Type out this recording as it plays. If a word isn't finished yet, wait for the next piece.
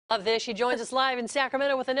Love this. She joins us live in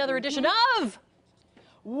Sacramento with another edition of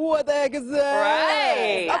What the Heck Is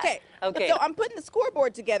That? Right. Okay. So I'm putting the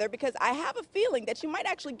scoreboard together because I have a feeling that you might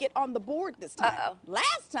actually get on the board this time.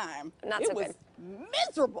 Last time, it was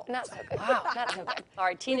miserable. Not so good. Wow, not so good. All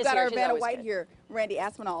right, Tina's We've got here. our She's Vanna always White good. here, Randy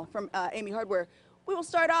Aspinall from Emigh Hardware. We will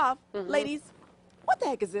start off, ladies. What the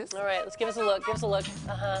heck is this? All right, let's give us a look. Give us a look.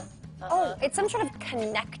 Oh, it's some sort of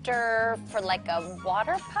connector for like a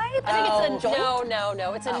water pipe? I think it's a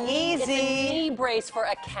no. It's a Easy. It's a knee brace for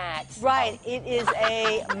a cat. Right. It is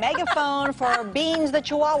a megaphone for Beans the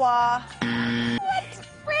Chihuahua. What?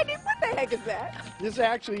 Randy, what the heck is that? This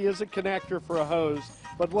actually is a connector for a hose,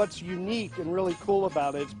 but what's unique and really cool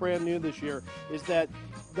about it, it's brand new this year, is that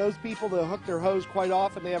those people that hook their hose quite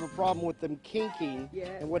often, they have a problem with them kinking. Yeah.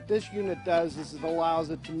 And what this unit does is it allows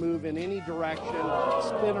it to move in any direction,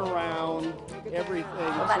 spin around, everything.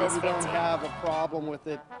 that so is you don't fancy. have a problem with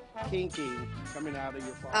it kinking coming out of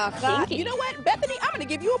your faucet. Kinky. You know what, Bethany? I'm going to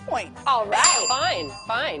give you a point. All right.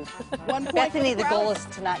 Fine. 1 point. Bethany, for the crowd. goal is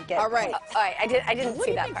to not get. All right. All right, I didn't What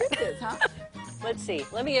see do you that think part. this is, huh? Let's see.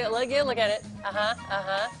 Let me get a look at it.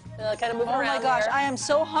 Kind of moving Oh around my gosh, here. I am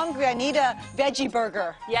so hungry. I need a veggie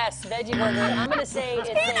burger. Yes, veggie burger. I'm going to say it's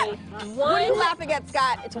a What are you one. laughing at,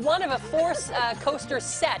 Scott? It's one of a four coaster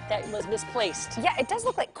set that was misplaced. Yeah, it does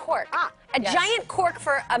look like cork. A Yes. giant cork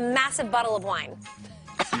for a massive bottle of wine.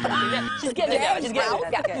 She's getting it now. She's getting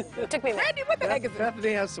it. Yeah, it took me a minute. Randy, what the heck is this?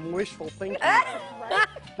 Bethany has some wishful thinking.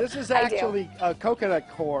 This is I do. actually a coconut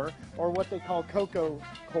core, or what they call cocoa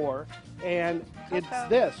core, and it's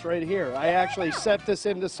this right here. I actually set this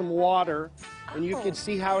into some water, and you can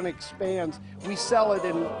see how it expands. We sell it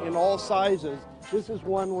in all sizes. This is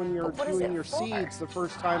one when you're But what is doing it your for? seeds the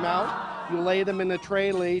first time out. You lay them in a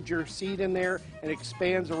tray, lay your seed in there, and it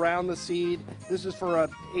expands around the seed. This is for a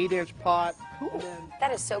 8-inch pot. Cool.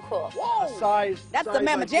 That is so cool. Whoa. Size. That's the size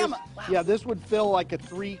mamma like this. jamma. Yeah, this would fill like a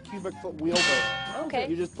 3 cubic foot wheelbarrow. Okay.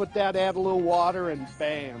 You just put that, add a little water, and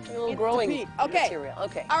bam. A little growing Pete. Okay. material.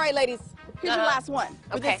 Okay. All right, ladies. Here's your last one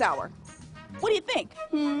for Okay. this hour. What do you think?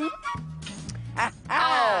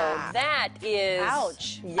 Oh, that is.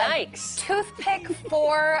 Ouch. Yikes. Toothpick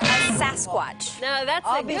for a Sasquatch. No, that's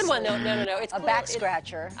a good one. No. It's A cool. back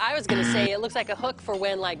scratcher. I was going to say it looks like a hook for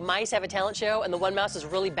when like mice have a talent show and the one mouse is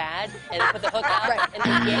really bad and they put the hook out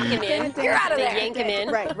and they yank him in. You're out of They there. yank him in.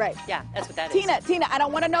 Right. Yeah, that's what that is. Tina, I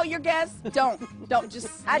don't want to know your guess. Don't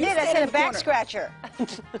just. I you did. I stay said in a the back corner. scratcher.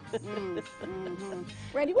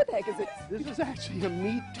 Randy, what the heck is it? This is actually a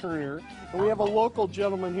meat turner, and we have a local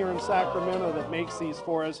gentleman here in Sacramento that makes these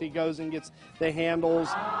for us. He goes and gets the handles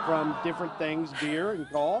from different things, deer and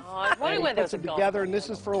golf, Oh, I was wondering and why he there puts was a it golf. together. And this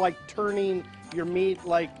is for like turning your meat,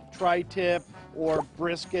 like tri-tip or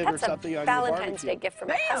brisket or That's a something on Valentine's your Day barbecue. gift for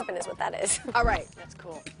my husband is what that is. All right. That's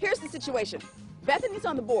cool. Here's the situation. Bethany's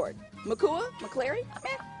on the board. McClary,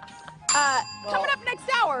 coming up next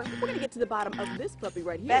hour, we're going to get to the bottom of this puppy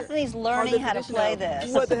right here. Bethany's learning how to play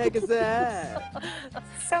this. What the heck is that?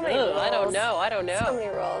 So many rules. I don't know. So many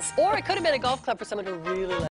rules. Or it could have been a golf club for someone who really likes